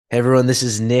Hey everyone, this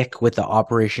is Nick with the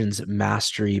Operations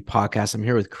Mastery podcast. I'm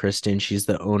here with Kristen. She's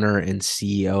the owner and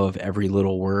CEO of Every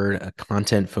Little Word, a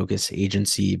content focused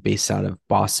agency based out of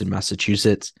Boston,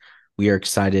 Massachusetts. We are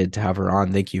excited to have her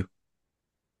on. Thank you.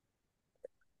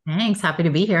 Thanks. Happy to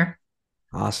be here.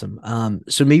 Awesome.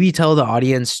 So maybe tell the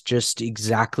audience just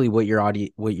exactly what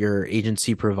what your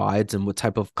agency provides and what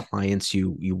type of clients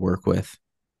you work with.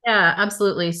 Yeah,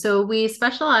 absolutely. So we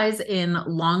specialize in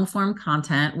long form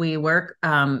content. We work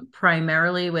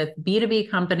primarily with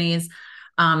B2B companies,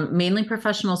 mainly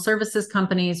professional services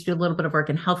companies, do a little bit of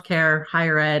work in healthcare,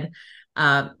 higher ed.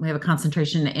 We have a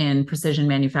concentration in precision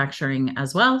manufacturing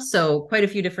as well. So quite a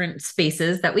few different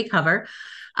spaces that we cover.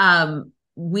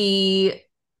 We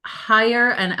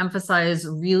hire and emphasize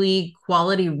really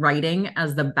quality writing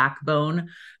as the backbone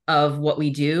of what we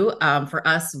do. For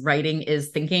us, writing is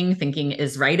thinking, thinking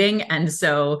is writing. And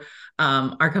so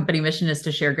our company mission is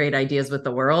to share great ideas with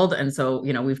the world. And so,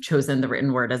 we've chosen the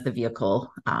written word as the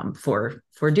vehicle for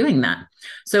doing that.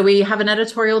 So we have an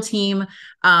editorial team.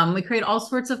 We create all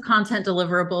sorts of content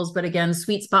deliverables, but again,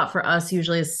 sweet spot for us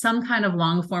usually is some kind of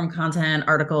long form content,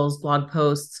 articles, blog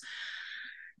posts,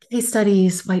 case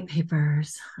studies, white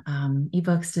papers,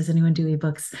 ebooks. Does anyone do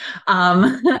ebooks?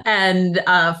 And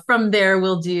from there,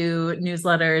 we'll do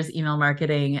newsletters, email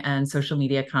marketing, and social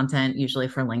media content, usually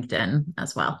for LinkedIn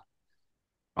as well.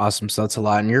 Awesome. So that's a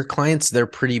lot. And your clients, they're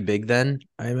pretty big then,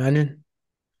 I imagine.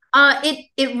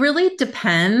 It really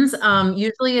depends.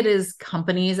 Usually it is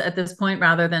companies at this point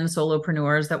rather than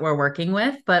solopreneurs that we're working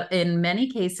with, but in many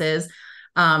cases,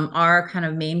 our kind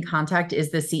of main contact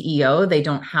is the CEO. They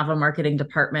don't have a marketing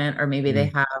department, or maybe they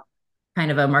Mm. have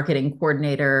kind of a marketing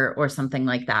coordinator or something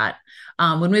like that.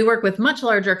 When we work with much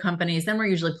larger companies, then we're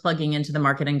usually plugging into the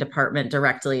marketing department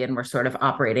directly and we're sort of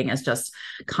operating as just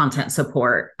content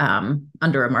support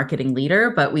under a marketing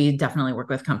leader. But we definitely work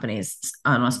with companies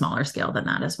on a smaller scale than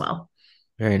that as well.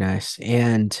 Very nice.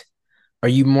 And are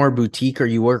you more boutique or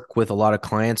you work with a lot of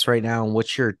clients right now? And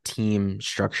what's your team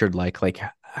structured like? Like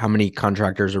how many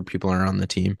contractors or people are on the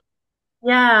team?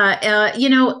 Yeah,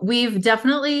 we've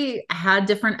definitely had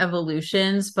different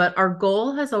evolutions, but our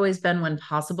goal has always been, when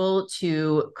possible,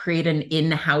 to create an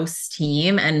in-house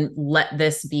team and let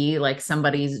this be like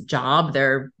somebody's job,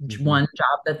 their Hmm. one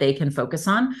job that they can focus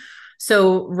on.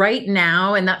 So right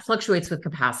now, and that fluctuates with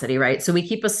capacity, right? So we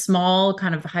keep a small,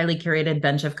 kind of highly curated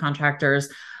bench of contractors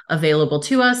available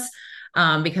to us,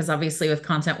 because obviously with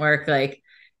content work, like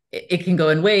it can go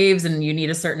in waves and you need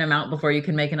a certain amount before you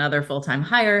can make another full-time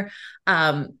hire.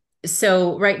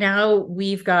 So right now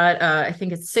we've got, I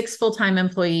think it's 6 full-time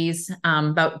employees,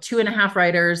 about 2.5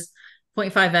 writers, zero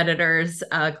point 0.5 editors,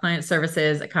 client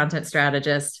services, a content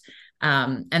strategist,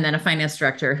 and then a finance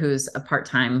director who's a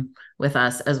part-time with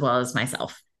us, as well as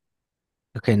myself.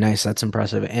 Okay, nice. That's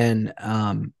impressive. And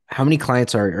how many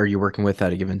clients are you working with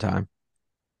at a given time?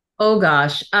 Oh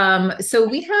gosh. So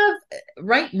we have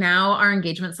right now our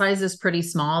engagement size is pretty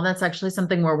small. That's actually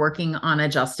something we're working on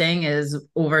adjusting, is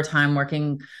over time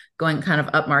going kind of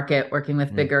up market, working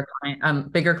with Mm.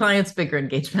 bigger clients, bigger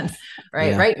engagements.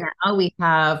 Right. Yeah, Right now we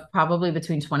have probably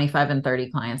between 25 and 30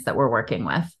 clients that we're working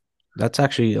with. that's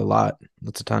actually a lot.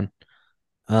 That's a ton.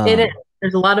 It is. Um,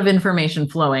 There's a lot of information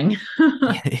flowing.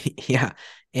 yeah.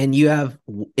 And you have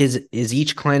is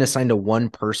each client assigned to one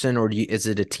person or is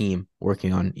it a team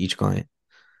working on each client?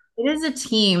 It is a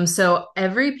team. So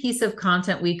every piece of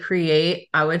content we create,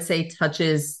 I would say,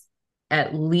 touches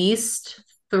at least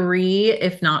three,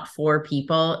 if not four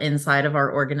people inside of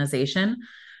our organization.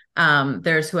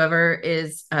 There's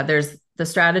the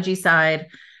strategy side,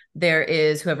 there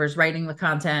is whoever's writing the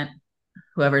content,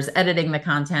 whoever's editing the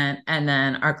content, and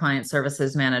then our client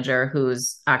services manager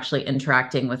who's actually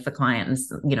interacting with the client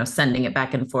and sending it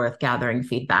back and forth, gathering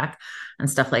feedback and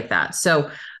stuff like that.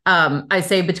 So I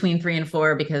say between three and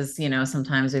four because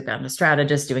sometimes we've got a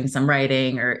strategist doing some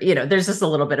writing, or there's just a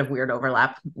little bit of weird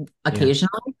overlap Yeah.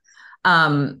 occasionally.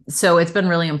 So it's been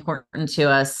really important to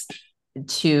us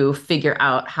to figure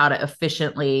out how to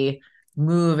efficiently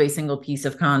move a single piece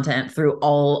of content through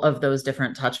all of those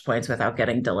different touch points without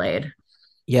getting delayed.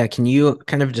 Yeah, can you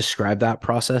kind of describe that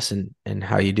process and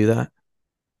how you do that?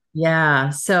 Yeah.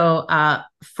 So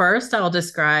first, I'll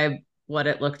describe what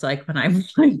it looked like when I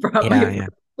brought my Yeah, first yeah.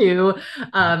 two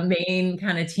main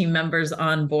kind of team members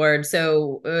on board.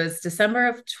 So it was December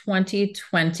of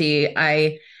 2020.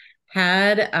 I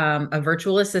had a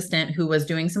virtual assistant who was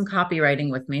doing some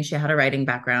copywriting with me. She had a writing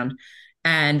background.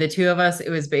 And the two of us,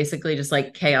 it was basically just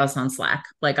like chaos on Slack.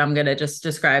 Like, I'm going to just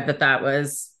describe that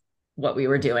was what we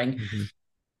were doing. Hmm.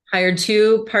 Hired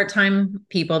two part-time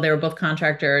people. They were both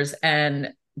contractors, and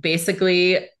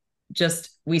basically just,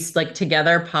 we like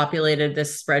together populated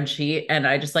this spreadsheet, and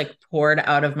I just like poured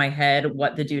out of my head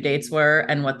what the due dates were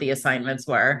and what the assignments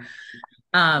were.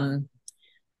 The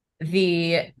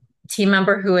team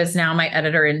member who is now my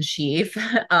editor in chief,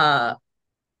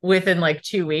 within like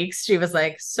 2 weeks, she was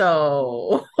like,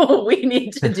 so we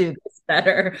need to do this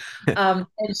better. And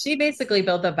she basically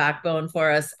built the backbone for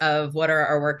us of what are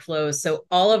our workflows. So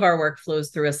all of our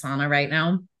workflows through Asana right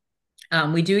now.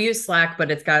 We do use Slack, but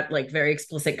it's got like very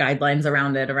explicit guidelines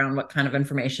around it, around what kind of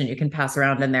information you can pass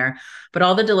around in there. But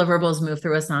all the deliverables move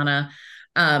through Asana.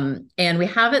 And we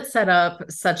have it set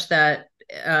up such that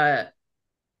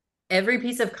every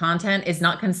piece of content is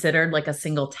not considered like a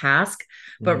single task,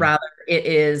 but rather it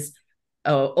is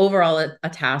overall a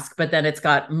task, but then it's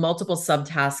got multiple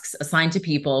subtasks assigned to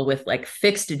people with like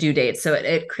fixed due dates. So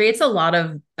it creates a lot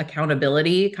of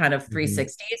accountability, kind of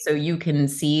 360. So you can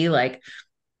see like,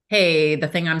 hey, the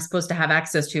thing I'm supposed to have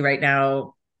access to right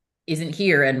now isn't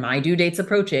here, and my due date's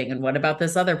approaching. And what about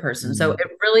this other person? So it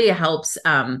really helps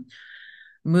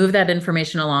move that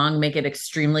information along, make it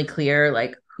extremely clear,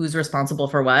 like who's responsible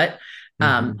for what,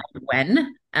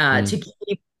 when, to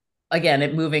keep, again,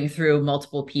 it moving through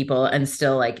multiple people and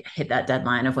still like hit that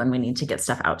deadline of when we need to get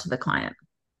stuff out to the client.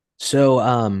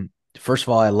 So, first of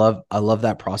all, I love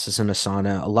that process in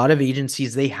Asana. A lot of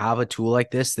agencies, they have a tool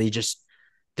like this.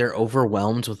 They're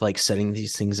overwhelmed with like setting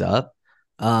these things up.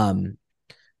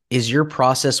 Is your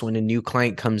process when a new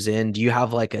client comes in, do you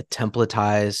have like a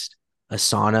templatized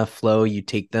Asana flow you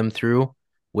take them through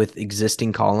with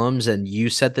existing columns and you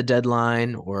set the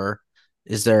deadline, or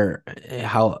is there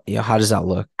how does that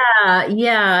look?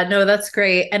 Yeah, no, that's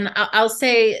great. And I'll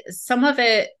say some of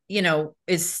it,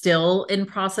 is still in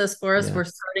process for us. Yeah. We're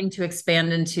starting to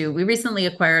expand into, we recently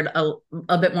acquired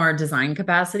a bit more design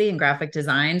capacity in graphic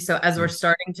design. So as we're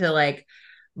starting to like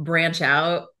branch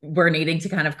out, we're needing to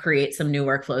kind of create some new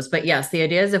workflows. But yes, the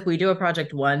idea is if we do a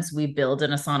project once, we build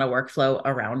an Asana workflow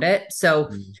around it. So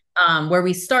where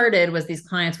we started was these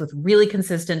clients with really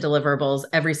consistent deliverables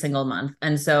every single month.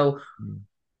 And so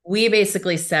we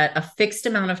basically set a fixed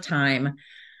amount of time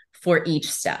for each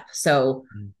step. So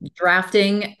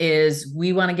drafting is,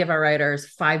 we want to give our writers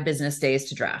 5 business days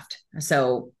to draft.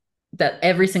 So that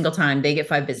every single time they get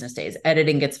 5 business days,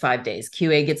 editing gets 5 days,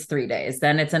 QA gets 3 days,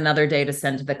 then it's another day to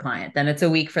send to the client, then it's a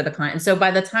week for the client. And so by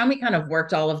the time we kind of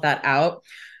worked all of that out,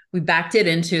 we backed it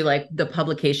into like the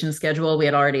publication schedule we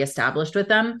had already established with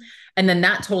them. And then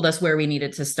that told us where we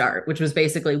needed to start, which was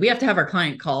basically, we have to have our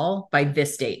client call by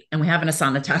this date. And we have an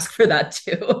Asana task for that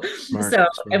too. Smart.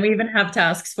 And we even have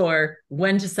tasks for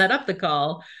when to set up the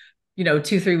call,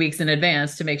 2-3 weeks in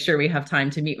advance to make sure we have time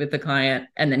to meet with the client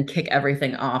and then kick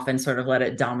everything off and sort of let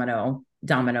it domino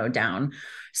down.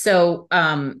 So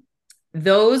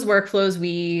those workflows,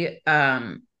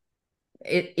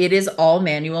 it is all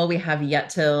manual. We have yet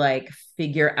to like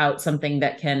figure out something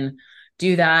that can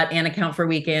do that and account for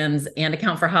weekends and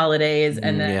account for holidays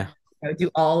and then do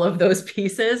all of those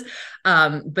pieces.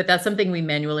 But that's something we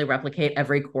manually replicate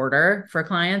every quarter for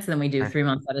clients. And then we do 3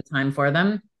 months at a time for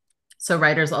them. So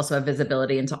writers also have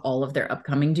visibility into all of their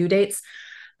upcoming due dates.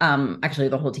 Actually,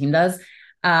 the whole team does.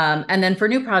 And then for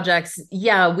new projects,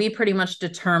 we pretty much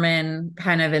determine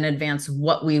kind of in advance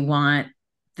what we want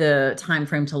the time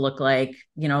frame to look like.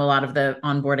 A lot of the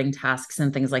onboarding tasks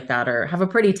and things like that have a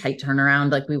pretty tight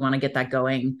turnaround. Like we want to get that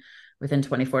going within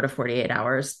 24 to 48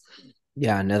 hours.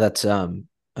 Yeah, no, that's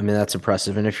that's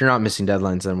impressive. And if you're not missing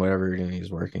deadlines, then whatever you're doing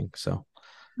is working. So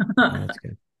that's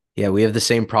good. Yeah, we have the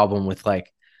same problem with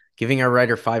like giving our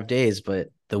writer 5 days, but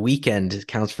the weekend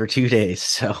counts for 2 days.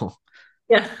 So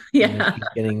yeah.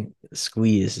 Getting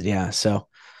squeezed. Yeah. So,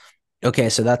 okay.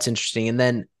 So that's interesting. And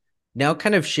then now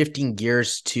kind of shifting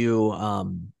gears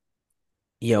to,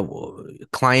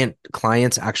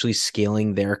 clients actually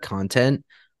scaling their content.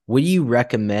 Would you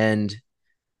recommend,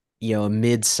 a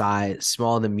mid-size,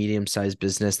 small to medium-sized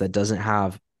business that doesn't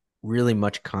have really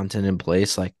much content in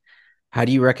place? Like, how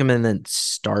do you recommend then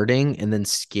starting and then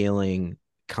scaling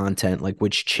content? Like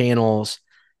which channels,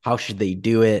 how should they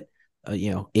do it?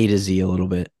 A to Z a little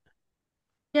bit.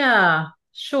 Yeah,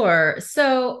 sure.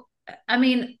 So,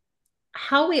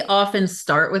 how we often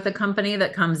start with a company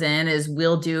that comes in is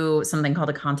we'll do something called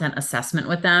a content assessment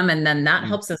with them. And then that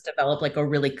helps us develop like a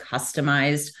really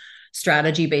customized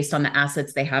strategy based on the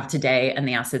assets they have today and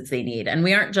the assets they need. And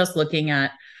we aren't just looking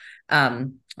at,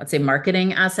 let's say,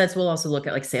 marketing assets. We'll also look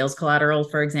at like sales collateral,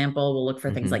 for example. We'll look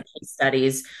for things like case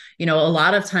studies. A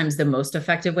lot of times the most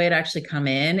effective way to actually come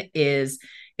in is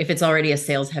if it's already a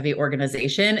sales heavy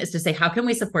organization, is to say, how can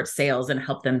we support sales and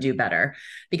help them do better?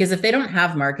 Because if they don't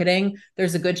have marketing,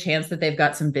 there's a good chance that they've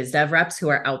got some biz dev reps who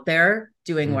are out there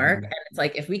doing work. Mm-hmm. And it's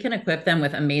like, if we can equip them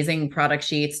with amazing product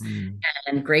sheets Mm-hmm.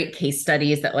 and great case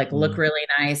studies that like look really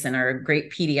nice and are a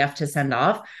great PDF to send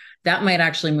off, that might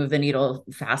actually move the needle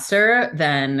faster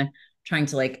than trying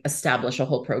to like establish a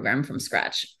whole program from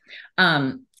scratch.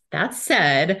 That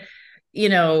said, you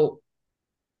know,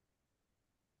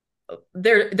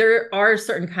 there are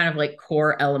certain kind of like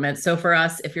core elements. So for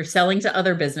us, if you're selling to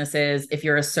other businesses, if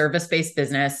you're a service-based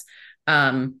business,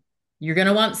 you're going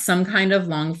to want some kind of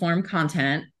long form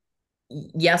content.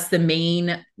 Yes, the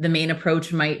main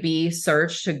approach might be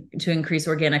search to increase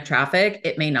organic traffic.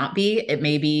 It may not be. It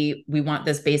may be we want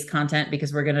this base content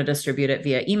because we're going to distribute it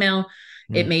via email.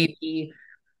 It may be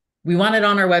we want it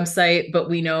on our website, but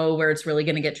we know where it's really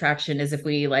going to get traction is if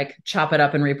we like chop it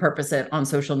up and repurpose it on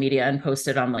social media and post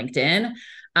it on LinkedIn.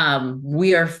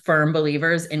 We are firm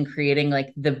believers in creating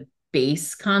like the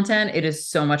base content. It is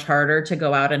so much harder to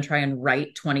go out and try and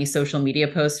write 20 social media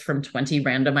posts from 20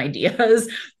 random ideas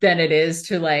than it is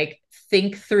to like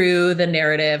think through the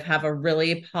narrative, have a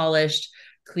really polished,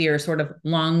 clear sort of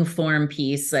long form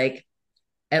piece, like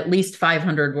at least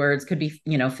 500 words, could be,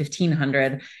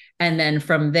 1500. And then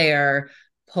from there,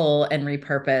 pull and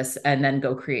repurpose and then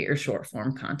go create your short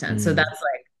form content. So that's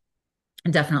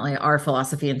like definitely our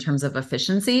philosophy in terms of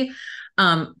efficiency.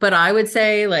 But I would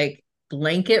say like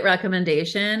blanket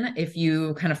recommendation, if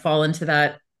you kind of fall into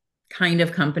that kind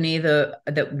of company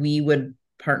that we would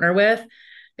partner with,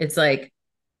 it's like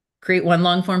create one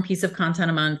long form piece of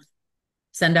content a month,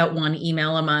 send out one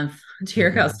email a month to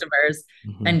your customers,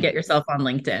 and get yourself on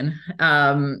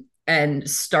LinkedIn. And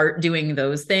start doing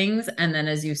those things. And then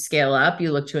as you scale up,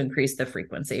 you look to increase the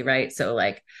frequency, right? So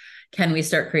like, can we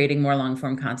start creating more long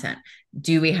form content?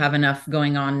 Do we have enough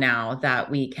going on now that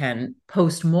we can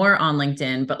post more on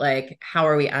LinkedIn? But like, how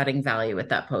are we adding value with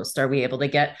that post? Are we able to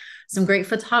get some great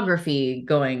photography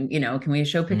going? Can we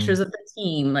show pictures of the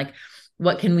team? Like,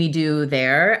 what can we do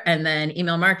there? And then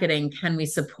email marketing, can we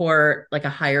support like a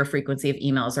higher frequency of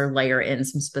emails or layer in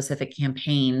some specific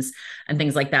campaigns and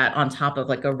things like that on top of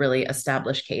like a really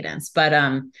established cadence?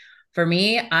 But for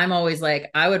me, I'm always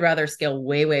like, I would rather scale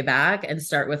way, way back and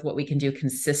start with what we can do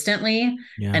consistently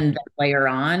and then layer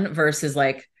on versus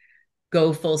like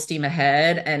go full steam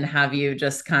ahead and have you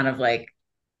just kind of like,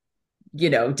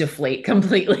 deflate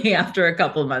completely after a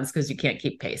couple of months because you can't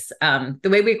keep pace. The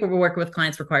way we work with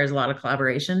clients requires a lot of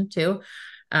collaboration too.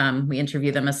 We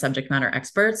interview them as subject matter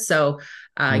experts. So,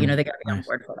 they got to be on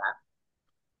board for that.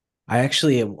 I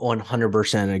actually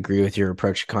 100% agree with your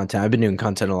approach to content. I've been doing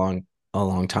content a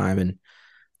long time, and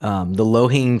the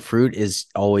low-hanging fruit is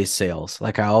always sales.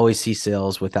 Like I always see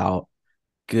sales without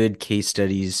good case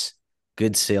studies,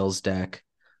 good sales deck,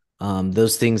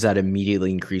 those things that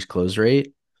immediately increase close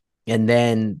rate. And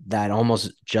then that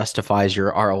almost justifies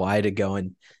your ROI to go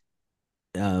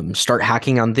and start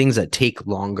hacking on things that take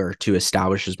longer to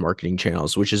establish as marketing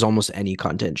channels, which is almost any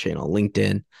content channel,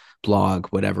 LinkedIn, blog,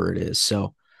 whatever it is.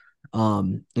 So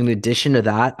in addition to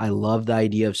that, I love the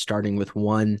idea of starting with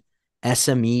one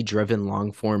SME driven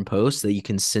long form post that you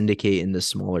can syndicate into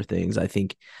smaller things. I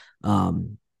think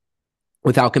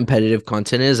without competitive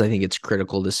content I think it's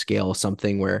critical to scale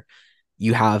something where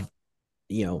you have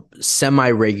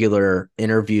semi-regular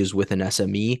interviews with an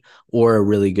SME or a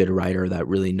really good writer that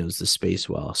really knows the space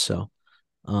well. So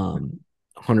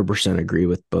 100% agree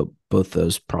with both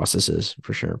those processes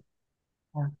for sure.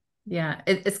 Yeah.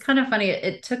 It's kind of funny.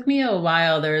 It took me a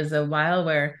while. There was a while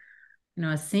where,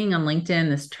 I was seeing on LinkedIn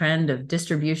this trend of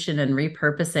distribution and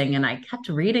repurposing, and I kept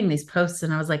reading these posts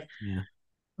and I was like, am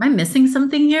I missing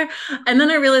something here? And then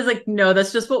I realized like, no,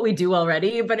 that's just what we do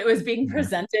already. But it was being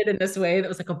presented in this way that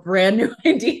was like a brand new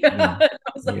idea. I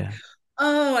was like,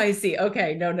 oh, I see.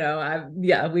 Okay. No.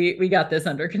 We got this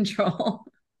under control.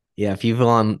 Yeah. People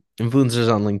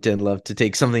influencers on LinkedIn love to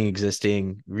take something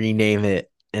existing, rename it,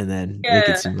 and then make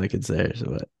it seem like it's there. So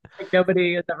like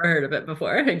nobody has ever heard of it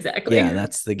before. Exactly. Yeah,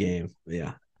 that's the game.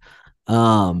 Yeah.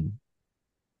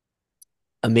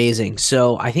 Amazing.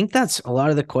 So I think that's a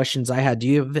lot of the questions I had. Do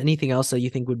you have anything else that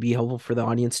you think would be helpful for the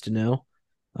audience to know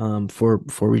before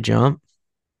we jump?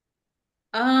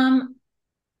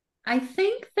 I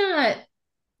think that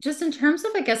just in terms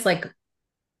of, I guess, like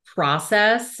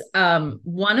process,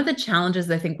 one of the challenges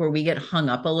I think where we get hung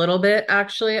up a little bit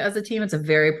actually as a team, it's a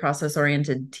very process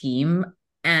oriented team,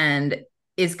 and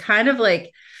is kind of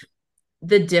like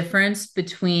the difference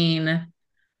between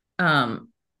a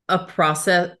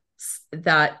process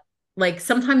that like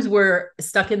sometimes we're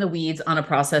stuck in the weeds on a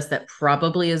process that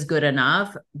probably is good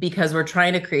enough because we're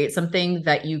trying to create something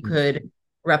that you could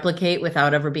replicate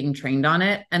without ever being trained on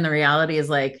it. And the reality is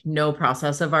like no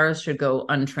process of ours should go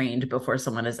untrained before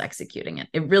someone is executing it.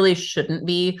 It really shouldn't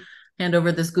be hand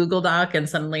over this Google Doc and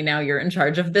suddenly now you're in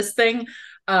charge of this thing.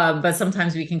 But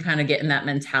sometimes we can kind of get in that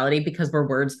mentality because we're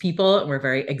words people and we're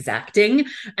very exacting.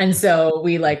 And so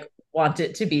we like want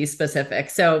it to be specific.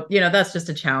 So, you know, that's just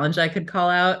a challenge I could call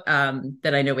out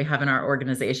that I know we have in our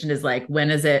organization is like,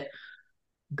 when is it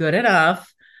good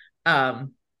enough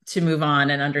to move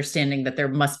on and understanding that there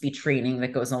must be training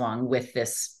that goes along with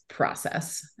this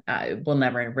process. It will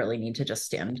never really need to just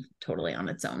stand totally on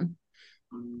its own.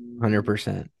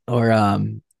 100%.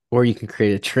 Or you can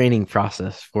create a training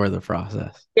process for the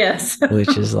process, Yes.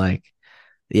 which is like,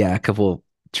 yeah, a couple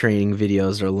training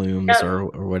videos or looms Yep.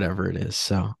 or whatever it is.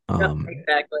 So, Yep,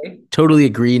 exactly. totally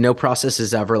agree. No process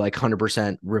is ever like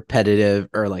 100% repetitive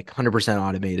or like 100%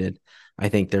 automated. I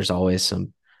think there's always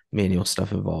some manual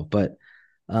stuff involved, but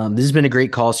this has been a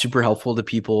great call, super helpful to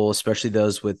people, especially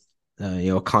those with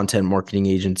a content marketing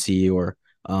agency or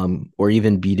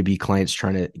even B2B clients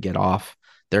trying to get off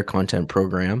their content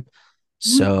program.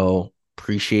 So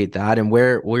appreciate that. And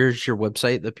where's your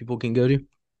website that people can go to?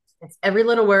 It's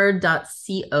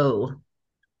everylittleword.co.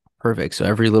 Perfect. So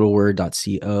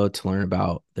everylittleword.co to learn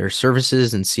about their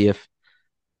services and see if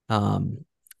um,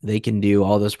 they can do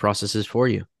all those processes for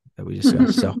you that we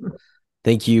discussed. So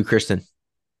thank you, Kristen.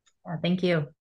 Yeah, thank you.